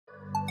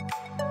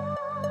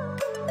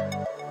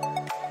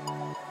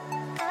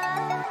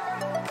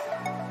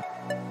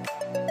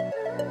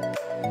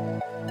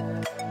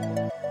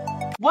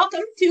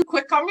Welcome to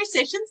Quick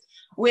Conversations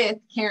with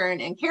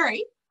Karen and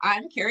Carrie.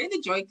 I'm Carrie,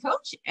 the Joy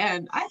Coach,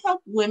 and I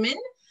help women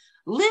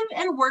live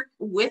and work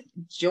with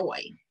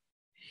joy.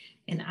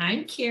 And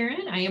I'm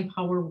Karen. I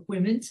empower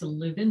women to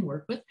live and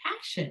work with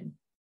passion.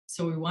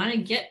 So we want to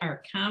get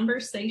our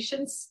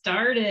conversation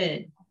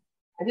started.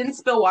 I didn't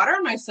spill water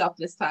on myself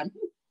this time.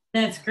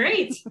 That's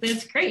great.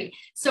 That's great.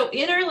 So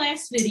in our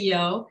last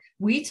video,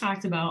 we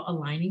talked about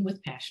aligning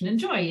with passion and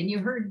joy. And you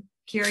heard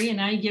Carrie and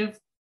I give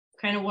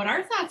kind of what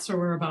our thoughts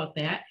were about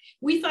that.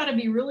 We thought it'd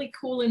be really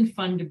cool and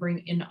fun to bring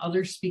in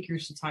other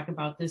speakers to talk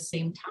about this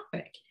same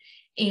topic.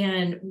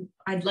 And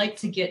I'd like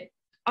to get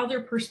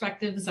other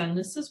perspectives on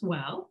this as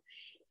well.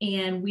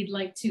 And we'd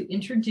like to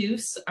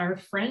introduce our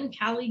friend,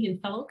 colleague, and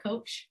fellow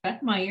coach,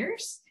 Beth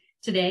Myers,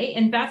 today.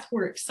 And Beth,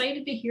 we're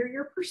excited to hear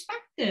your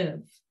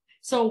perspective.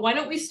 So why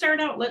don't we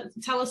start out?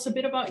 Tell us a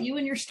bit about you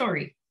and your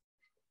story.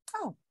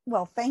 Oh,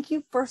 well, thank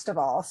you, first of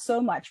all, so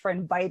much for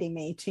inviting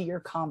me to your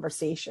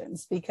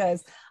conversations,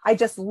 because I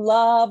just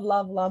love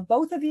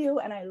both of you,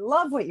 and I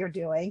love what you're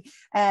doing.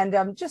 And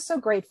I'm just so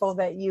grateful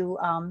that you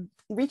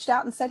reached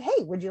out and said,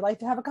 hey, would you like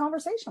to have a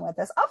conversation with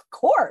us? Of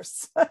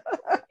course.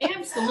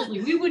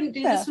 Absolutely. We wouldn't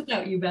do this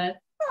without you, Beth.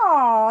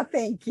 Oh,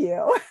 thank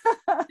you.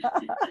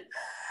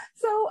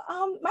 So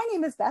my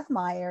name is Beth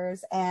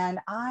Myers, and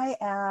I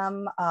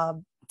am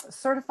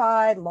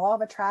certified law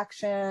of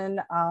attraction,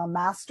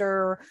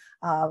 master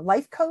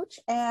life coach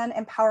and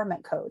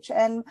empowerment coach.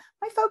 And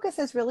my focus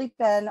has really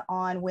been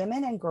on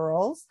women and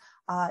girls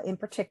in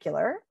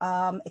particular,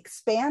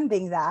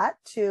 expanding that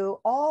to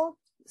all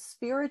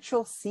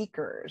spiritual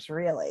seekers,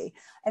 really,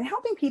 and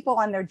helping people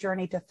on their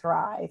journey to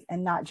thrive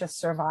and not just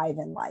survive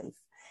in life.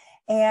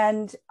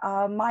 And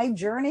my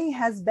journey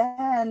has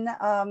been,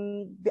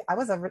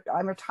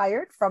 I'm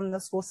retired from the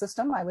school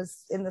system. I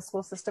was in the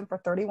school system for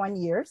 31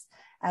 years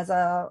as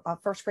a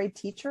first grade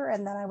teacher.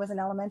 And then I was an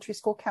elementary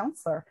school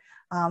counselor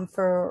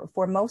for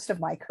most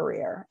of my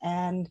career.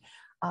 And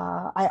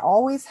I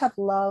always have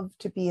loved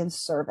to be in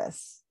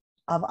service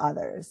of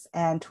others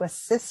and to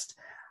assist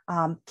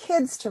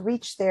kids to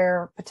reach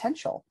their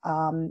potential,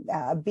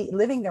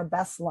 living their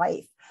best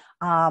life.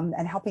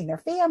 And helping their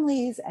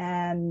families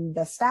and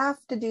the staff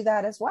to do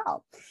that as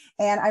well.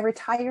 And I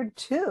retired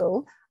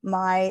to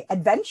my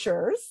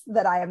adventures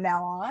that I am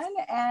now on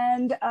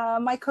and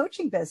my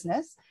coaching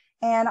business.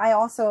 And I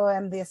also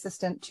am the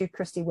assistant to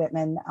Christy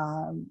Whitman,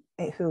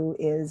 who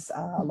is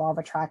a law of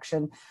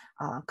attraction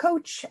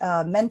coach,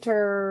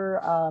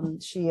 mentor.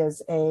 She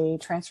is a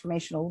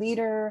transformational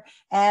leader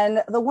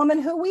and the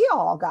woman who we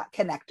all got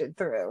connected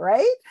through,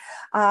 right?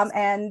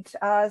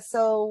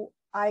 So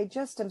I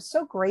just am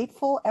so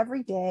grateful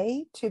every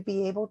day to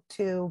be able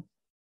to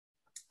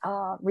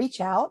reach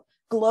out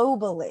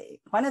globally.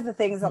 One of the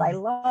things that I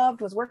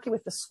loved was working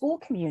with the school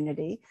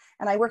community,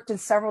 and I worked in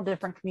several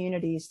different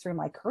communities through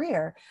my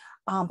career.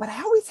 But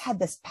I always had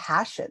this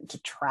passion to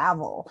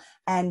travel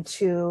and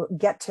to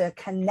get to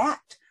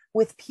connect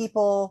with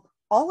people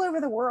all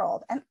over the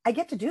world. And I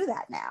get to do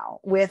that now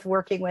with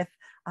working with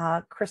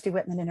Christy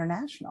Whitman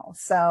International.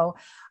 So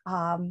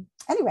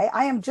anyway,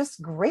 I am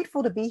just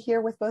grateful to be here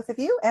with both of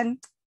you, and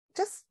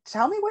just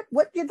tell me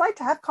what you'd like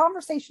to have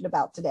conversation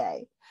about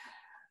today.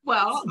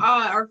 Well,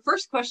 our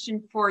first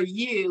question for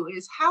you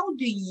is, how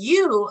do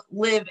you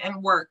live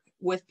and work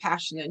with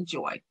passion and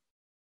joy?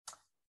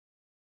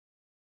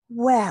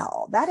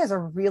 Well, that is a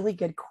really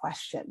good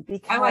question,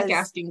 because I like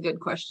asking good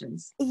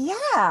questions.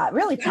 Yeah,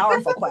 really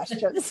powerful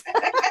questions.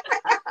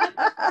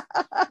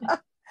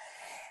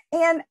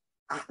 And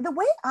the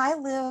way I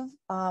live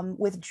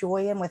with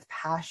joy and with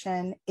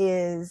passion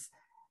is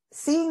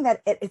seeing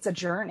that it's a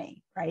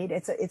journey, right?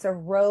 It's a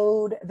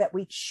road that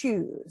we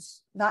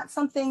choose, not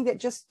something that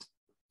just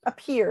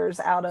appears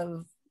out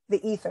of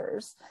the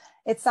ethers.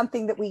 It's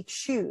something that we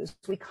choose.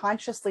 We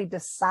consciously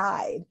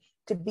decide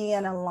to be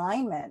in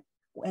alignment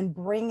and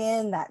bring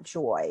in that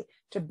joy,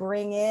 to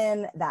bring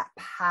in that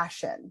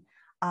passion.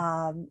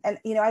 And,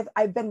 you know,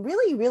 I've been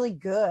really, really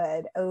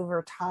good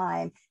over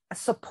time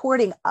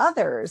supporting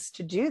others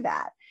to do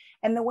that.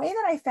 And the way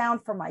that I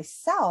found for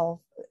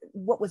myself,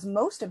 what was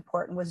most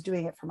important was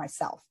doing it for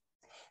myself,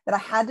 that I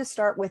had to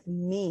start with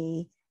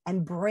me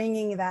and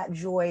bringing that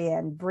joy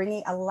in,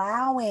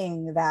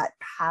 allowing that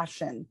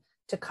passion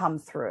to come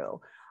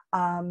through.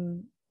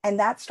 And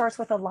that starts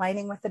with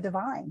aligning with the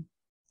divine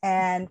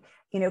and,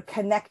 you know,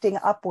 connecting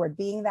upward,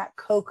 being that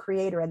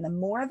co-creator. And the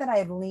more that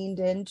I've leaned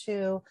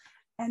into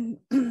and,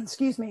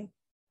 excuse me,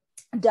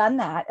 done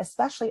that,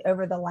 especially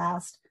over the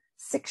last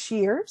 6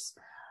 years,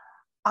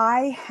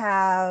 I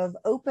have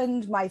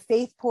opened my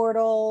faith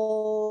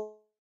portal,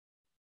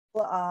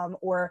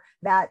 or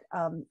that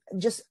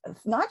just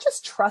not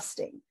just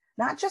trusting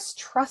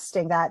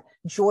that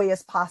joy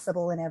is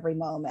possible in every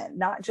moment,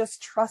 not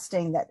just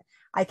trusting that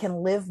I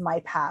can live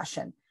my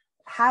passion,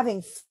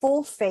 having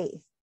full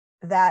faith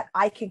that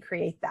I can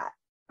create that.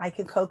 I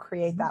can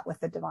co-create that with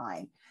the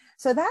divine.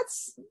 So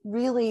that's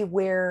really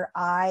where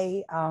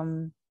I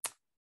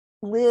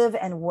live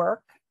and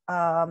work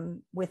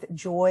with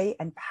joy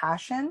and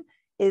passion,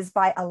 is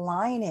by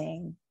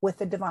aligning with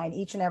the divine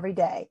each and every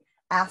day.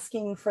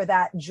 asking for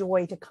that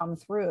joy to come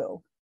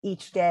through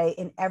each day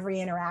in every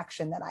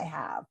interaction that I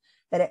have,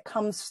 that it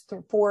comes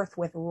forth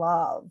with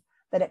love,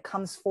 that it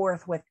comes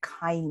forth with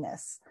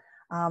kindness.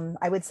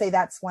 I would say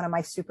that's one of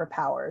my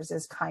superpowers,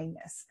 is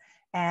kindness,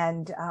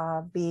 and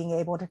being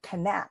able to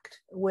connect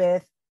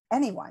with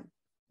anyone,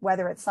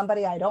 whether it's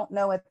somebody I don't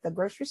know at the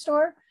grocery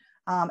store,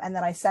 and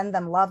then I send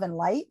them love and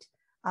light.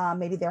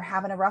 Maybe they're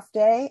having a rough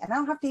day and I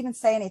don't have to even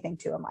say anything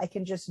to them. I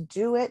can just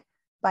do it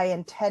by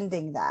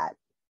intending that.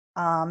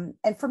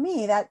 And for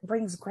me, that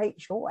brings great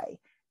joy.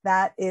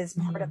 That is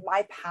part of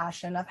my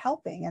passion of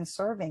helping and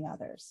serving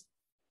others.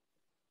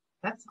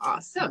 That's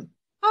awesome.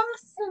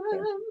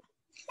 Awesome.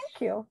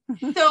 Thank you.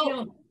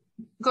 So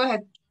go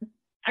ahead.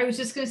 I was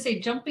just going to say,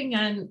 jumping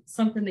on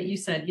something that you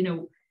said,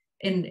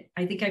 and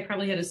I think I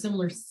probably had a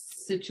similar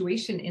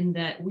situation in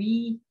that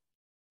we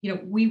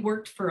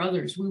worked for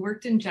others. We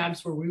worked in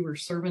jobs where we were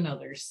serving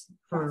others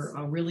for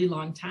a really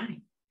long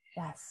time.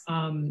 Yes.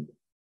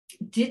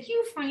 Did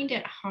you find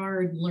it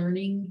hard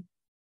learning?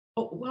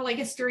 Oh, well, I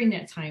guess during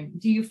that time,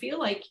 do you feel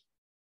like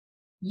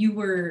you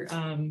were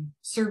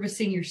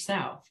servicing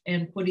yourself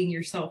and putting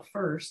yourself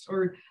first,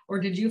 or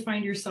did you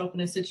find yourself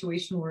in a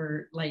situation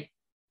where like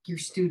your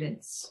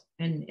students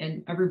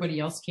and everybody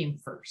else came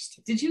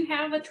first? Did you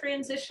have a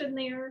transition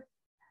there?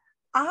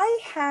 I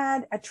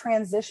had a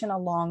transition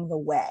along the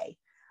way.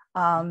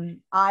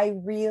 I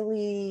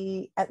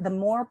really, at the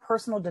more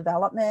personal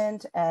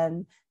development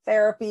and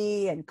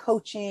therapy and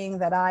coaching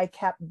that I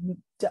kept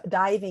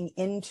diving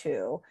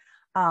into,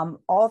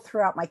 all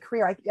throughout my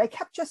career,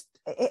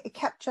 it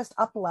kept just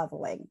up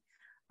leveling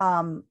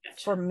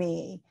for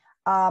me.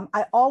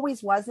 I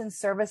always was in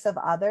service of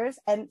others,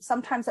 and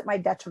sometimes at my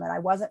detriment. I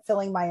wasn't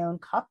filling my own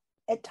cup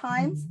at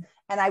times,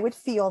 and I would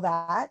feel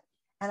that,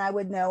 and I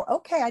would know,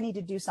 okay, I need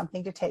to do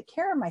something to take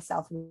care of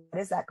myself. What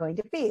is that going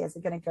to be? Is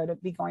it going to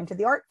be going to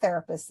the art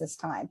therapist this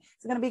time?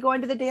 Is it going to be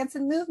going to the dance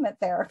and movement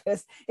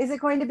therapist? Is it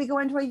going to be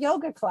going to a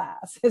yoga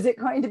class? Is it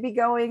going to be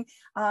going,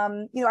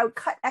 I would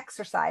cut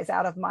exercise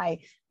out of my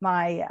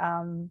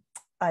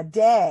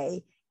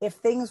day if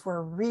things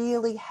were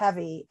really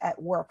heavy at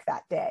work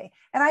that day.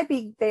 And I'd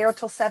be there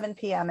till 7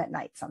 p.m. at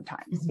night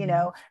sometimes,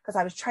 because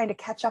I was trying to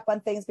catch up on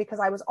things, because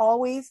I was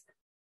always,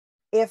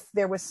 if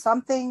there was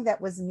something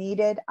that was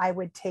needed, I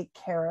would take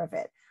care of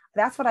it.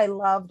 That's what I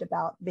loved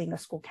about being a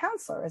school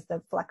counselor, is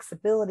the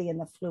flexibility and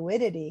the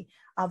fluidity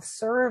of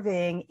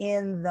serving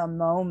in the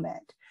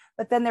moment.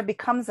 But then there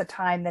becomes a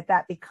time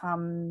that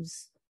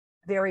becomes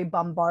very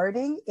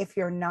bombarding if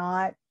you're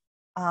not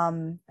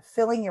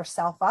filling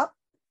yourself up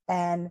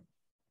and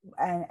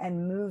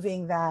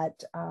moving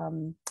that,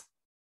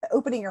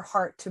 opening your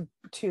heart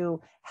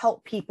to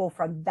help people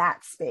from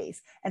that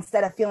space,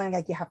 instead of feeling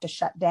like you have to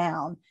shut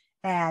down,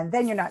 and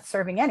then you're not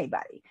serving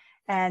anybody.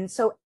 And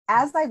so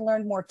as I've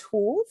learned more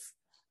tools,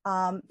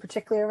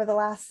 particularly over the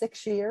last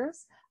 6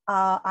 years,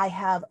 I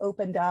have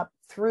opened up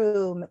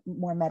through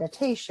more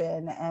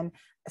meditation and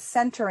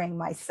centering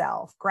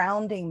myself,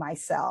 grounding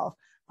myself,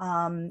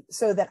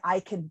 so that I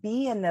can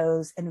be in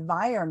those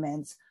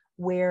environments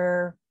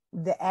where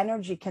the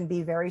energy can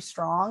be very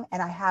strong,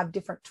 and I have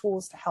different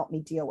tools to help me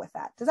deal with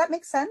that. Does that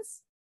make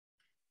sense?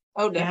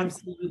 Oh, definitely. Yeah,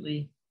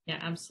 absolutely. Yeah,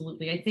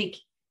 absolutely. I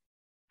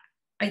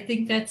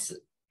think that's,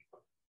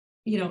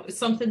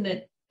 something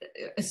that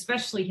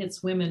especially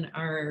hits women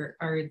are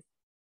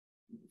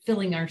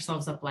filling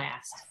ourselves up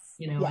last,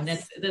 Yes. and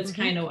that's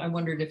kind of, I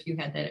wondered if you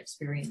had that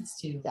experience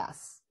too.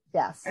 Yes.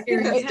 I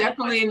think that's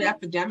definitely an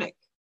epidemic.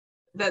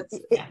 That's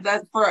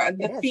for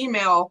the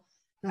female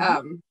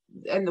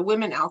and the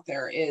women out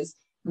there, is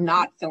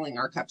not filling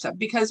our cups up,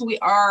 because we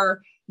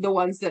are the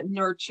ones that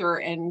nurture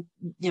and,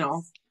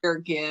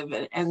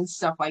 give and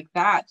stuff like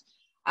that.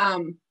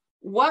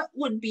 What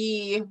would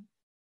be,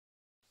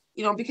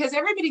 because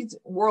everybody's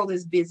world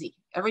is busy.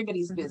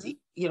 Everybody's busy.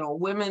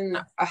 Women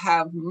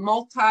have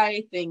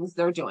multi things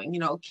they're doing,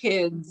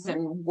 kids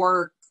and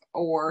work,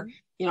 or,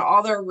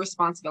 all their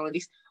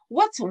responsibilities.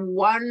 What's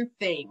one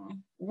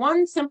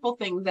simple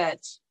thing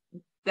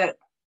that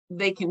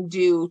they can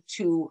do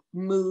to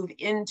move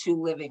into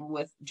living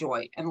with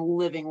joy and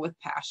living with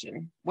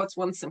passion? What's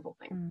one simple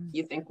thing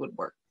you think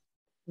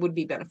would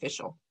be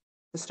beneficial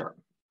to start?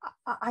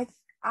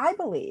 I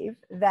believe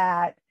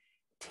that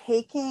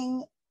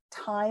taking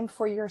time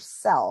for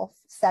yourself,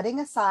 setting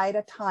aside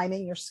a time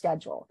in your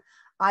schedule.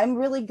 I'm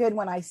really good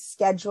when I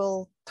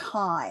schedule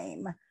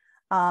time.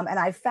 And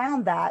I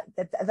found that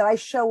I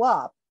show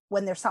up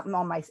when there's something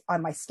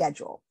on my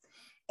schedule.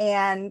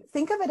 And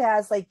think of it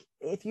as like,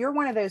 if you're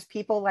one of those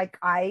people, like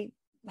I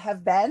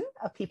have been,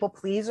 a people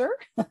pleaser,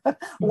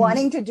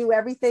 wanting to do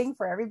everything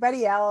for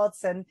everybody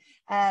else.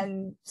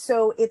 And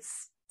so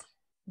it's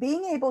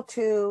being able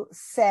to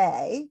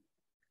say,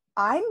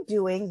 I'm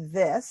doing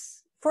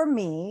this for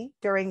me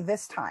during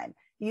this time.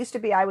 It used to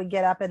be I would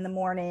get up in the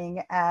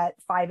morning at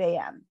 5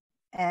 a.m.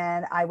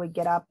 and I would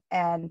get up,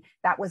 and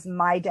that was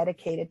my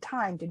dedicated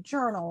time to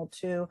journal,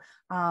 to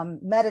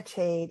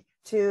meditate,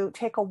 to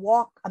take a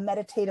walk, a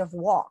meditative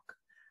walk,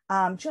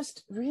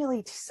 just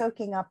really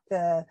soaking up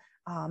the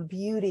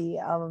beauty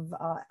of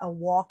a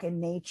walk in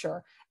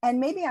nature. And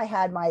maybe I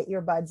had my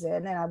earbuds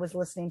in and I was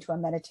listening to a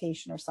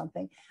meditation or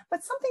something,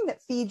 but something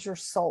that feeds your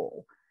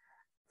soul.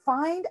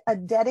 Find a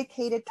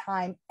dedicated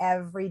time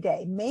every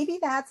day. Maybe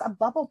that's a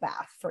bubble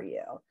bath for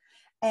you,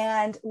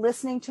 and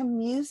listening to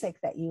music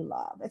that you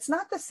love. It's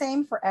not the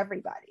same for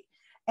everybody.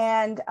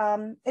 And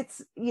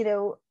it's,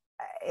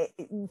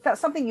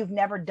 something you've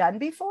never done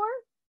before.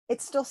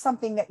 It's still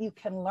something that you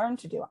can learn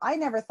to do. I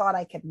never thought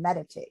I could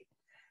meditate.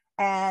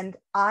 And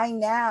I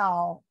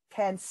now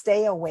can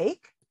stay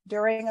awake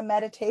during a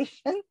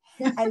meditation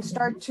and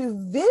start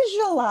to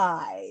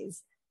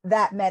visualize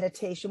that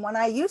meditation when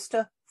I used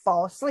to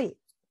fall asleep.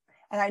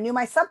 And I knew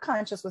my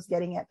subconscious was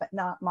getting it, but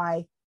not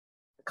my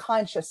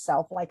conscious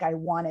self like I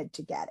wanted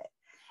to get it.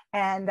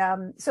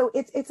 And so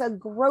it's a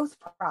growth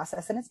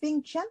process, and it's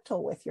being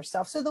gentle with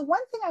yourself. So the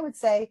one thing I would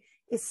say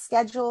is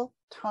schedule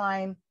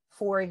time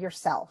for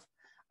yourself.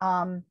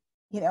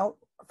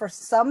 For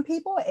some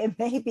people, it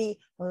may be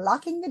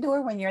locking the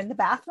door when you're in the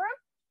bathroom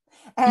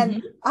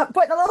and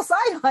putting a little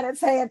sign on it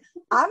saying,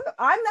 I'm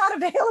not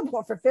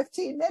available for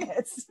 15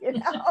 minutes,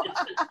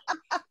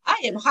 I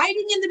am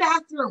hiding in the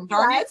bathroom,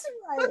 darn That's it.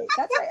 Right.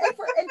 That's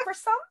right. And for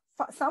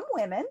some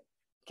women,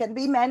 can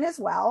be men as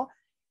well,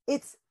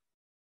 it's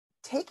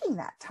taking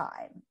that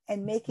time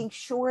and making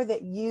sure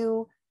that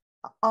you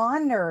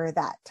honor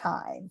that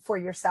time for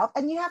yourself.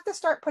 And you have to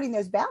start putting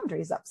those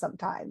boundaries up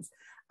sometimes,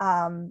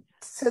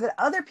 so that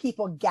other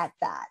people get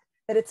that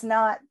it's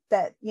not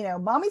that,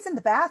 mommy's in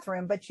the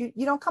bathroom, but you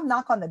don't come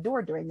knock on the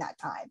door during that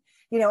time,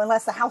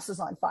 unless the house is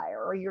on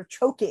fire or you're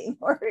choking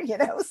or,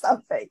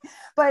 something.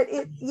 But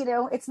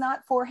it's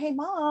not for, hey,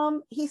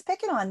 mom, he's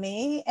picking on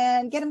me,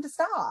 and get him to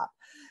stop.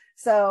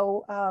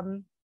 So,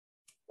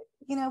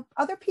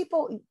 other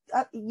people,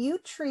 you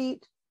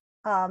treat,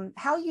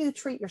 how you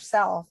treat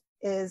yourself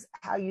is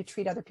how you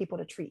treat other people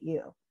to treat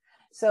you.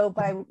 So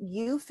by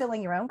you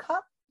filling your own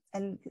cup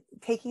and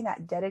taking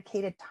that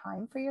dedicated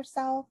time for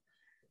yourself,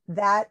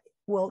 that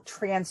will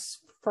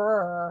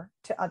transfer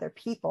to other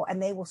people,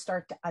 and they will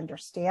start to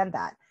understand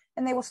that,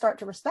 and they will start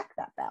to respect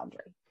that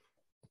boundary.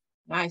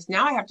 Nice.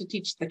 Now I have to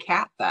teach the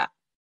cat that.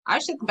 I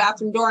shut the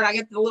bathroom door and I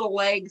get the little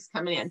legs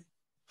coming in.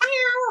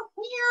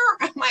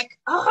 I'm like,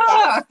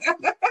 oh.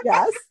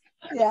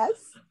 Yes.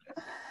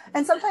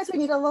 And sometimes we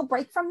need a little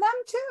break from them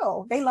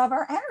too. They love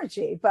our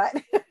energy,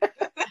 but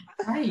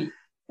right.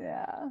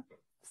 Yeah.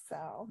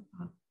 So,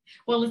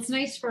 well, it's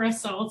nice for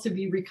us all to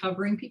be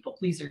recovering people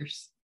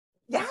pleasers.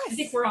 Yes. I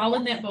think we're all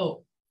in that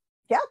boat.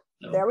 Yep.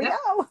 So, there we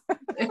go.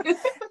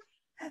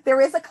 There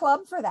is a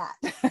club for that.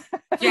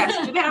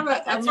 Yes. You have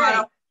a motto.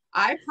 Right.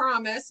 I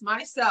promise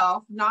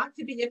myself not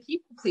to be a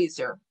people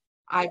pleaser.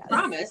 I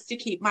promise to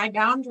keep my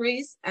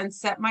boundaries and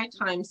set my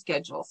time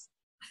schedules.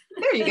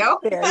 There you go.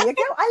 There you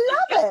go. I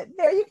love it.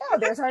 There you go.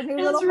 There's our new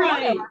little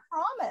right. motto, our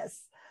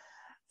promise.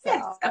 So.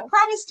 Yes, a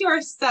promise to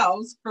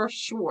ourselves for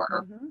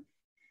sure. Mm-hmm.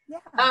 Yeah.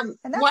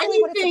 And that's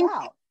really what it's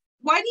about.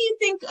 Why do you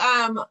think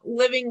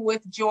living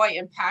with joy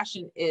and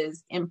passion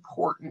is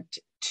important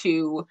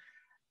to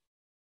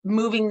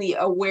moving the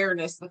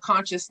awareness, the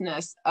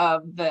consciousness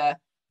of the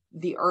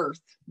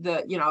earth,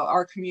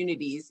 our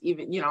communities,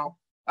 even,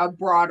 a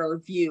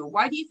broader view?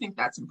 Why do you think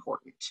that's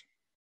important?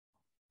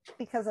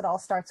 Because it all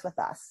starts with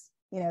us.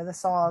 The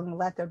song,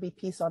 "Let There Be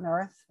Peace on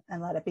Earth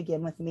and Let It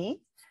Begin with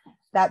Me."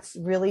 That's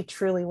really,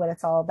 truly what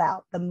it's all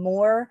about. The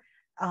more,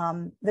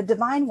 the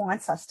divine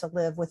wants us to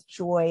live with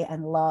joy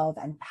and love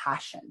and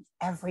passion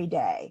every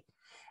day.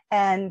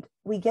 And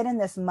we get in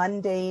this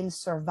mundane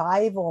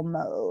survival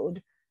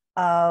mode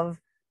of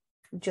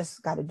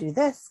just got to do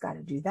this, got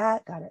to do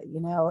that, got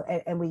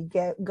to, and we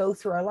go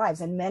through our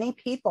lives. And many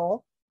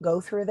people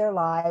go through their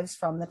lives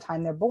from the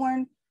time they're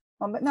born,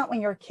 but not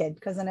when you're a kid,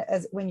 because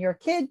when you're a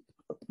kid,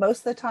 most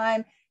of the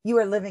time you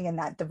are living in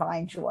that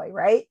divine joy,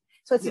 right?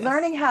 So it's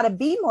learning how to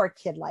be more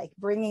kid-like,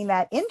 bringing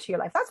that into your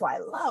life. That's why I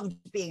loved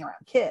being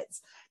around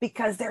kids,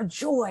 because their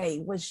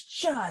joy was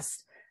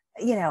just,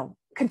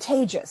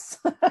 contagious.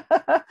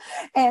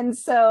 And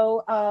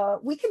so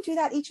we can do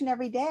that each and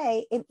every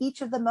day in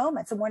each of the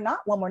moments. And when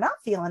we're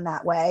not feeling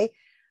that way,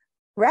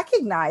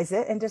 recognize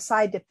it and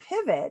decide to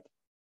pivot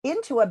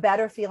into a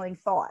better feeling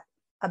thought,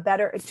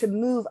 to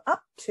move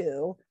up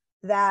to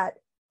that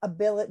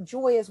ability.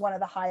 Joy is one of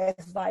the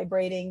highest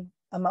vibrating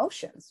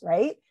emotions,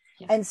 right?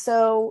 Yeah. And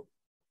so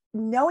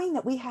knowing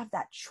that we have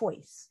that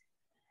choice,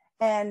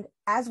 and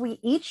as we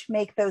each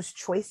make those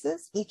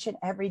choices each and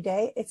every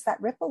day, it's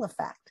that ripple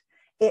effect.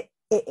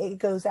 It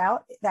goes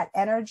out, that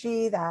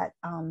energy, that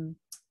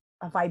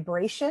a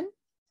vibration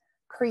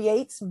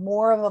creates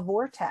more of a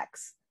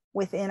vortex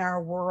within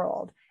our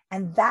world.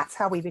 And that's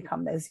how we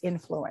become those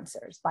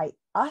influencers, by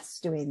us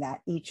doing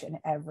that each and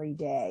every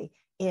day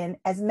in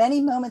as many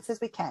moments as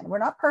we can. We're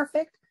not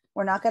perfect.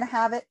 We're not going to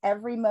have it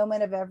every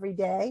moment of every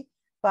day,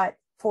 but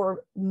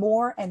for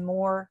more and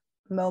more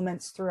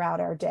moments throughout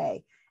our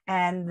day.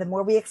 And the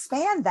more we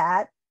expand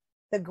that,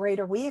 the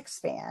greater we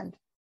expand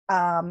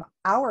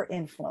our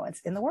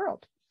influence in the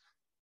world.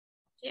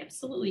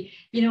 Absolutely.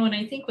 And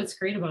I think what's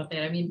great about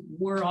that,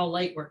 we're all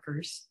light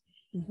workers.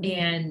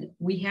 And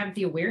we have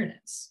the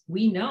awareness.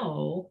 We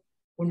know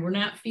when we're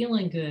not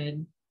feeling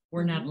good,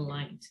 we're not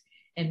aligned.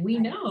 And we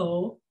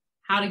know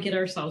how to get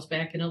ourselves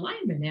back in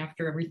alignment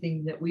after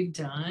everything that we've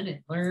done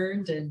and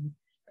learned and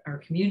our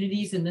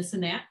communities and this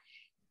and that.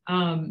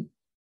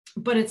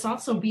 But it's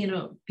also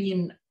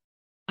being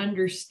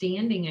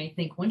understanding, I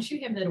think, once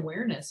you have that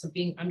awareness of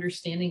being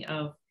understanding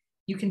of,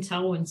 you can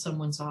tell when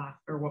someone's off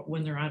or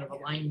when they're out of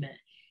alignment,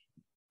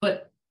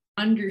 but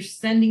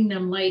sending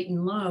them light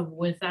and love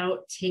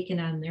without taking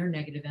on their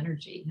negative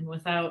energy and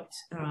without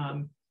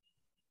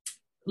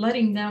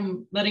letting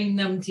them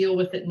deal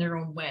with it in their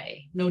own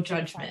way. No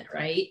judgment,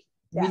 right?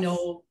 Yes. We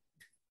know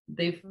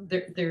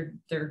they're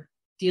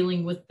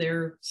dealing with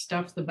their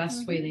stuff the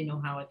best way they know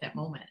how at that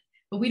moment,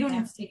 but we don't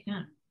have to take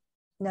them.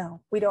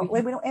 No, we don't.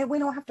 We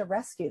don't have to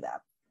rescue them.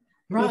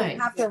 Right. We don't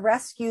have to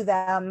rescue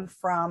them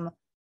from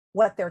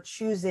what they're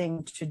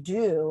choosing to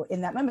do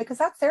in that moment, because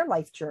that's their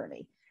life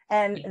journey.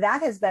 And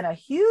that has been a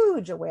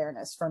huge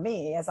awareness for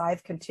me as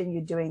I've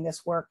continued doing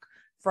this work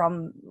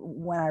from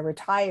when I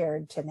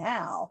retired to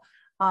now.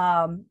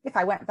 If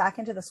I went back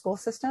into the school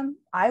system,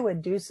 I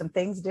would do some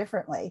things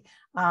differently,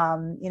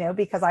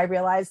 because I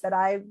realized that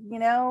I,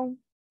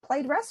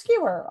 played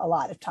rescuer a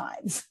lot of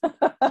times.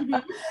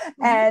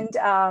 And,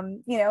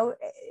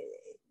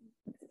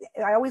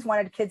 I always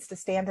wanted kids to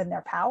stand in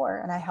their power,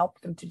 and I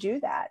helped them to do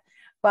that.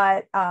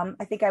 But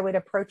I think I would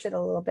approach it a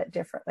little bit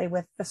differently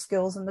with the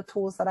skills and the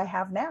tools that I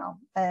have now.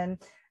 And,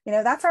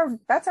 that's our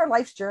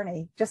life's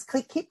journey. Just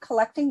keep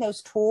collecting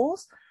those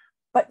tools,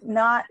 but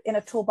not in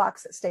a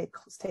toolbox that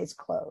stays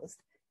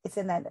closed. It's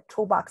in that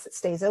toolbox that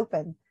stays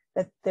open,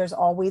 that there's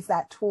always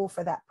that tool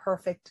for that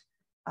perfect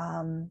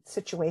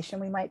situation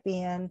we might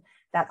be in,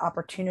 that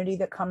opportunity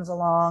that comes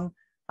along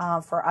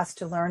for us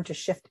to learn to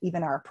shift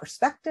even our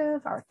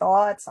perspective, our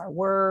thoughts, our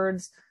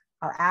words,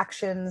 our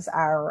actions,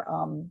 our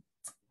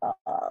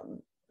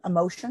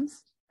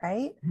emotions,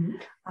 right?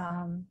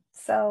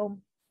 So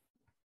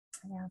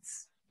yeah,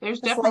 there's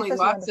definitely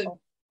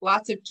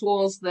lots of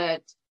tools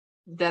that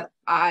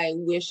I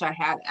wish I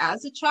had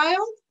as a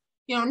child.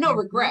 No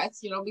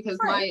regrets, because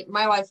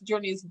my life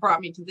journey has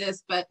brought me to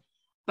this, but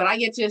I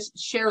get to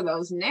share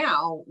those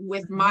now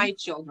with my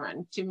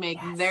children to make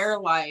their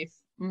life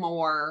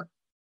more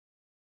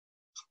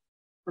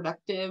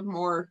productive,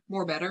 more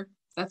better.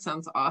 That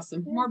sounds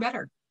awesome. More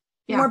better.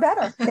 Yeah. More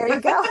better. There you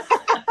go.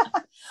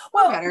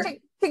 Well, to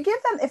give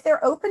them, if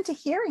they're open to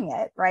hearing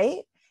it, right?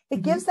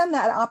 It gives them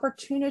that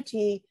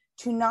opportunity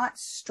to not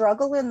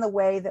struggle in the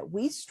way that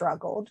we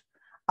struggled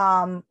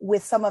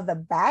with some of the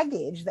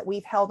baggage that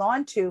we've held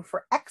on to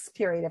for X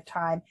period of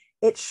time.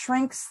 It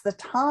shrinks the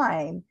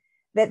time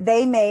that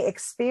they may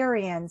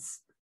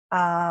experience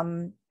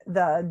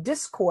the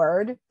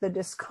discord, the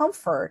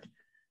discomfort,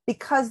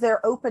 because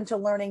they're open to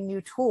learning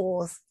new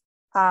tools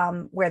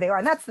where they are.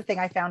 And that's the thing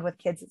I found with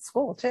kids at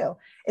school too,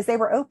 is they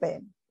were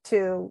open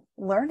to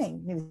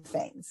learning new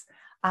things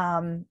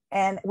and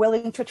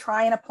willing to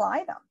try and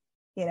apply them,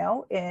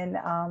 and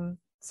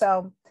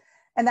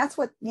that's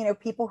what,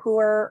 people who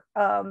are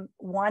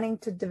wanting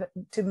to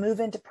move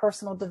into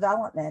personal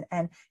development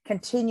and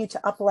continue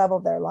to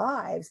up-level their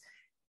lives,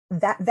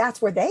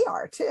 that's where they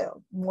are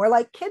too, more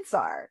like kids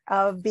are,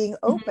 of being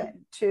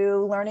open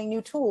to learning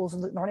new tools,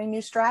 learning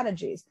new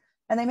strategies.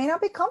 And they may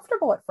not be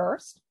comfortable at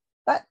first,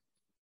 but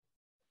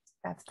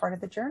that's part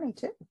of the journey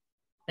too.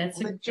 That's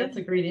a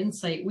great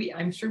insight.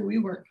 I'm sure we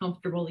weren't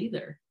comfortable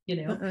either,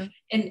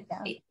 and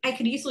I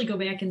could easily go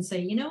back and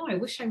say, I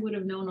wish I would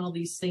have known all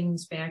these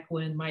things back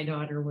when my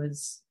daughter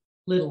was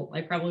little.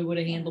 I probably would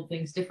have handled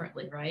things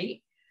differently.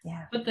 Right.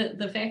 Yeah. But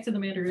the fact of the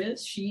matter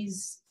is,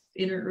 she's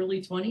in her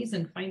early 20s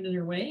and finding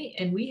her way,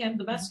 and we have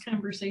the best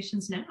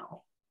conversations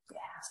now. Yeah.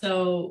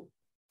 So,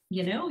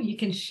 you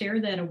can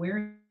share that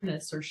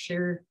awareness or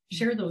share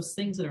those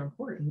things that are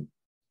important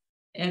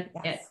at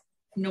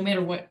no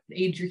matter what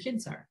age your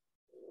kids are.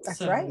 That's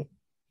right.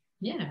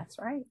 Yeah. That's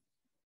right.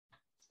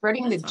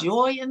 Spreading the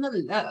joy and the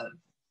love.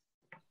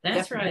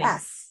 That's Definitely. right.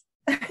 Yes.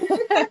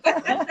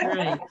 That's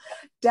right.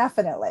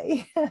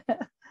 Definitely.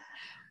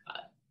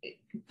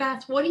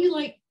 Beth, what do you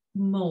like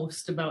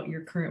most about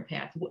your current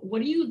path?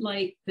 What do you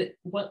like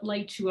what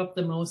lights you up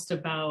the most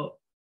about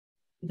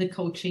the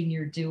coaching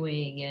you're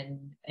doing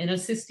and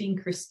assisting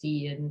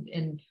Christy,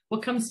 and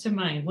what comes to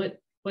mind?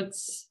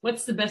 What's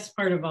the best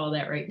part of all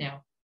that right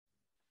now?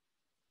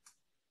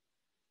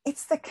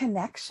 It's the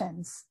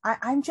connections.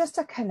 I'm just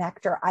a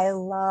connector. I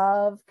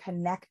love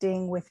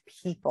connecting with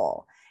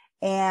people,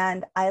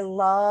 and I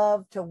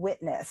love to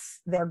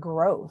witness their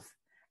growth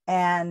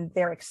and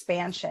their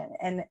expansion.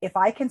 And if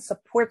I can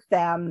support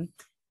them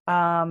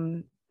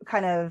in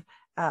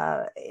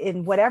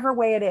whatever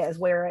way it is,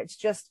 where it's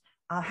just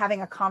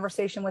having a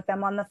conversation with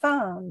them on the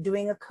phone,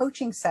 doing a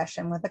coaching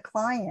session with a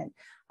client,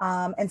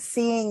 and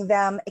seeing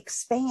them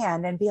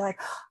expand and be like,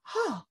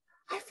 oh,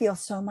 I feel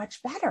so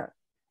much better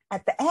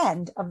at the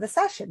end of the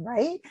session,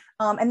 right?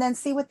 And then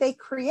see what they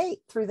create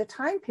through the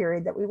time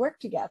period that we work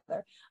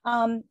together.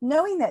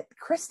 Knowing that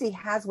Christy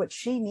has what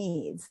she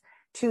needs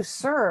to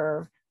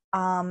serve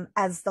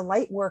as the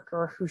light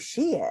worker who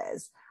she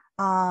is,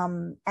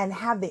 and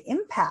have the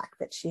impact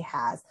that she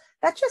has,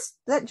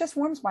 that just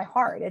warms my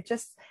heart. It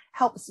just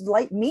helps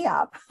light me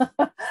up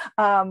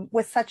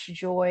with such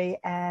joy,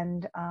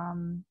 and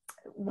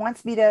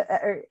wants me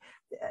to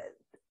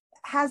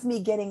has me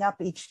getting up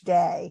each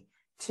day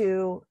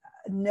to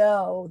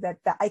know that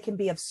I can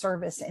be of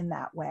service in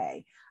that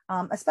way,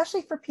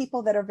 especially for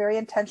people that are very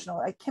intentional.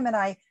 Like Kim and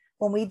I,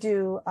 when we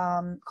do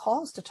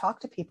calls to talk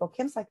to people,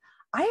 Kim's like,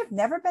 I have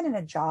never been in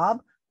a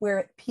job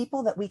where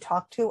people that we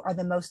talk to are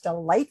the most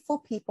delightful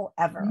people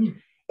ever.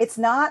 It's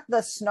not the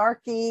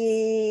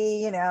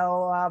snarky,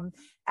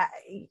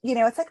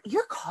 it's like,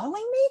 you're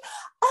calling me?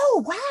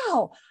 Oh,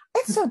 wow.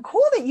 It's so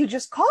cool that you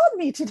just called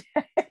me today.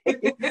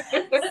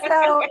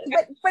 So,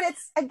 but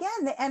it's,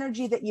 again, the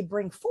energy that you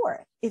bring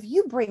forth. If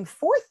you bring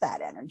forth that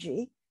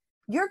energy,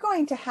 you're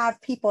going to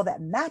have people that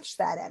match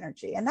that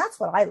energy. And that's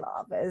what I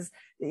love is,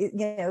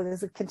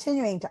 there's a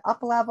continuing to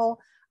up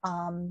level.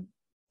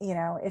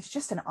 It's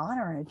just an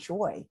honor and a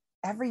joy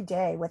every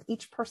day with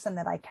each person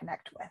that I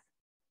connect with.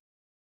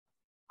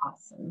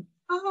 Awesome.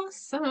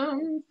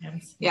 Absolutely.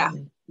 Yeah.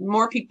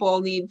 More people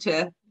need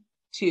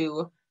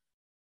to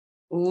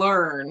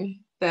learn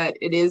that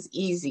it is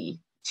easy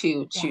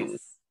to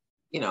choose.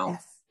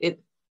 Yes.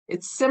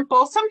 It's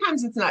simple.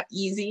 Sometimes it's not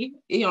easy,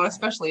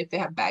 especially if they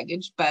have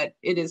baggage, but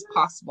it is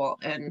possible.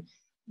 And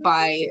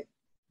by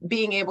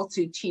being able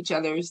to teach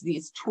others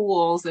these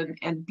tools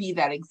and be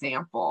that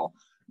example,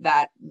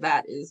 that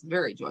is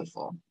very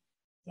joyful.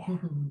 Yeah.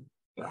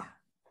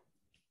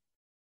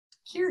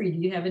 Carrie, do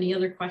you have any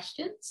other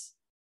questions?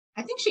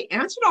 I think she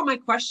answered all my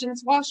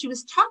questions while she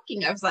was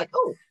talking. I was like,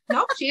 oh,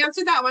 no, she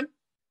answered that one.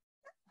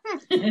 I'll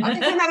take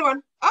another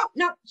one. Oh,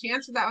 no, she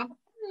answered that one.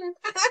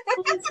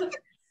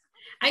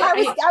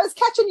 I was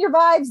catching your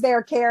vibes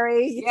there,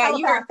 Carrie. Yeah,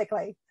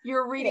 telepathically.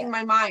 You're reading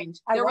my mind.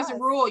 There was a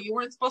rule. You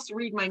weren't supposed to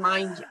read my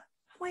mind yet.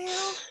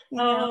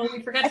 Well,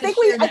 we forgot. I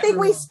think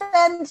we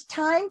spend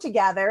time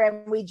together,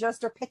 and we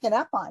just are picking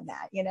up on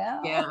that.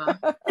 Yeah.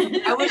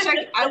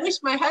 I wish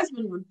my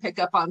husband would pick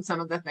up on some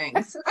of the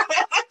things.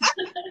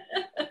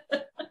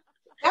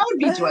 That would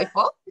be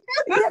joyful.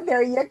 Yeah,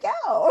 there you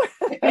go.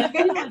 It'd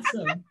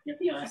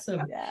be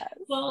awesome. Yes.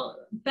 Well,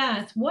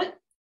 Beth, what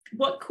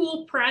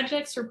cool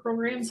projects or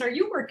programs are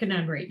you working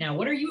on right now?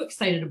 What are you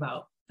excited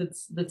about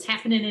that's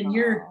happening in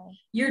your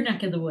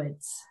neck of the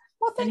woods?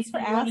 Well, thanks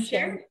Anything for you want to asking.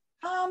 share?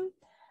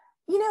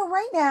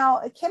 Right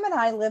now, Kim and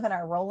I live in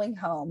our rolling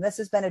home. This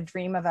has been a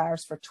dream of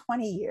ours for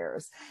 20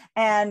 years,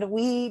 and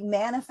we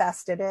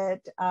manifested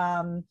it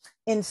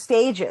in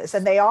stages,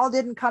 and they all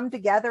didn't come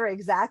together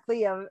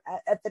exactly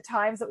at the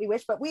times that we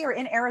wish, but we are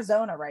in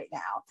Arizona right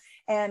now,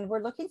 and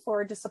we're looking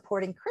forward to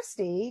supporting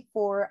Christy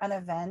for an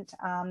event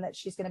that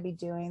she's going to be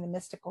doing, the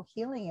Mystical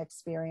Healing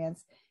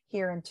Experience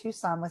here in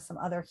Tucson with some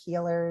other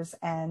healers.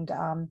 And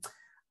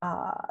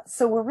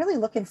so we're really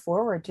looking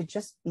forward to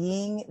just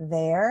being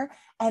there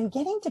and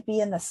getting to be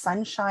in the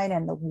sunshine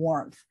and the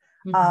warmth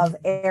of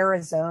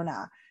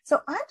Arizona.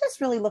 So I'm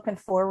just really looking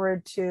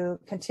forward to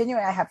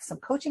continuing. I have some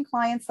coaching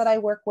clients that I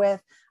work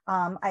with.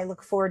 I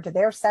look forward to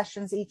their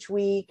sessions each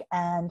week,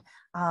 and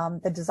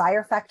the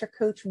Desire Factor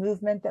Coach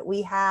movement that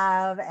we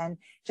have, and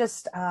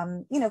just,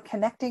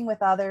 connecting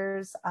with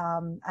others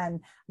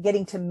and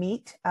getting to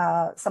meet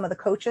some of the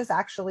coaches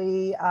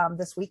actually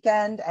this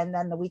weekend, and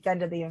then the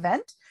weekend of the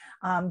event,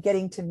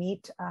 getting to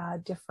meet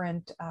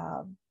different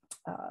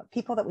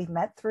people that we've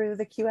met through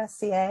the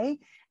QSCA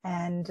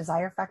and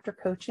Desire Factor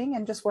Coaching,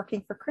 and just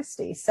working for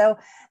Christy. So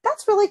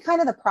that's really kind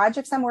of the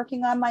projects I'm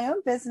working on. My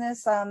own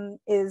business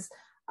is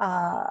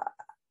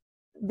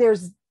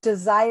there's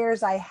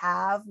desires I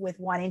have with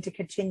wanting to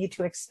continue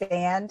to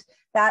expand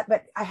that,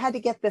 but I had to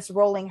get this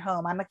rolling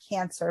home. I'm a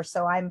Cancer,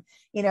 so I'm,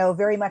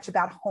 very much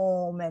about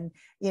home, and,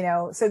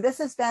 so this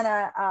has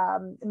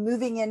been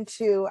moving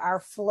into our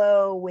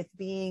flow with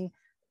being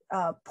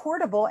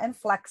portable and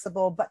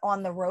flexible, but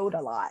on the road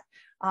a lot.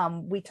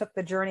 We took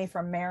the journey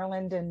from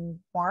Maryland in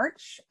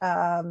March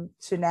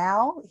to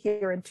now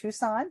here in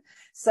Tucson.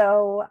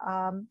 So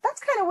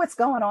that's kind of what's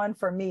going on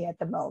for me at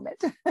the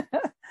moment.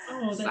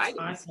 Oh, that's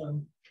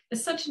awesome.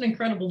 It's such an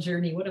incredible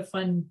journey. What a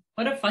fun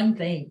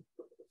thing.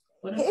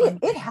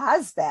 It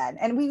has been.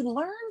 And we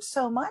learn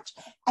so much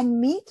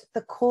and meet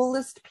the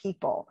coolest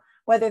people,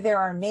 whether they're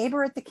our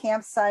neighbor at the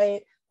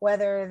campsite,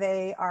 whether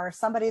they are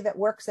somebody that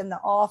works in the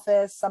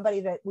office,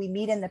 somebody that we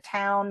meet in the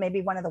town,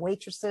 maybe one of the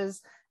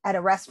waitresses at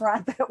a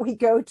restaurant that we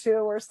go to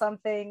or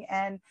something.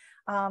 And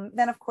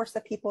then, of course,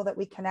 the people that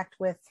we connect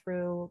with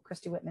through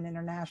Christy Whitman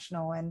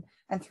International and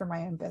through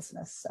my own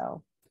business.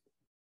 So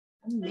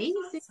amazing.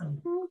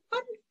 Awesome.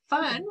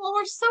 Fun. Well,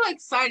 we're so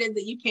excited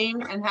that you came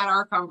and had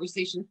a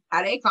conversation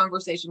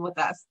with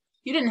us.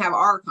 You didn't have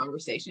our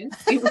conversation.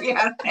 We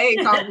had a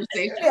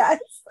conversation. Yes.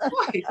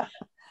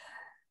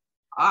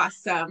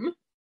 Awesome.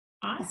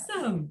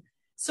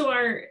 So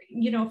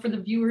for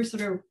the viewers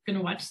that are going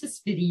to watch this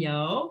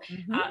video,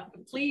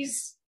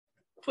 please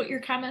put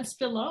your comments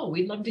below.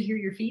 We'd love to hear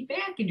your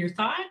feedback and your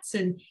thoughts.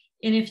 And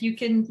And if you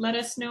can let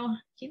us know,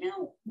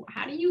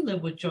 how do you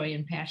live with joy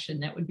and passion?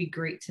 That would be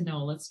great to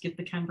know. Let's get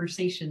the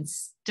conversation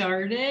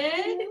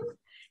started.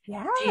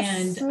 Yes.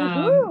 And she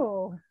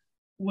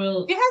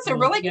has a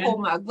really cool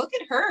mug. Look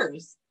at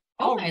hers.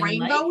 Oh, I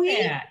rainbowy.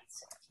 Like that.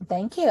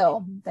 Thank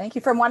you. Thank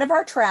you. From one of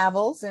our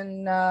travels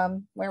in,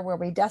 where were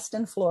we?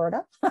 Destin,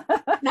 Florida.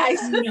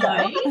 Nice.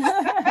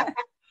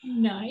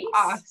 Nice.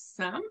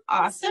 Awesome.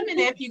 And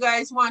if you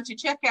guys want to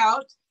check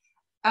out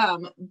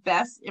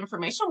Beth's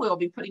information, we'll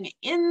be putting it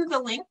in the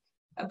link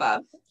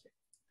above.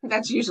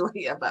 That's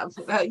usually above,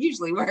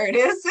 usually where it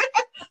is.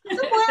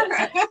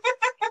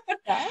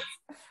 Yes.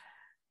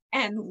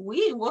 And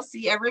we will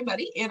see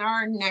everybody in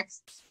our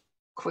next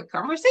quick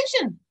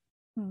conversation.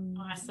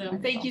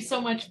 Awesome. Thank you so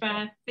much,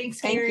 Beth.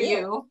 Thanks, Thank Carrie.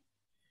 you.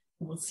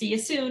 We'll see you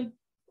soon.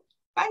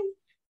 Bye.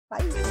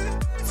 Bye.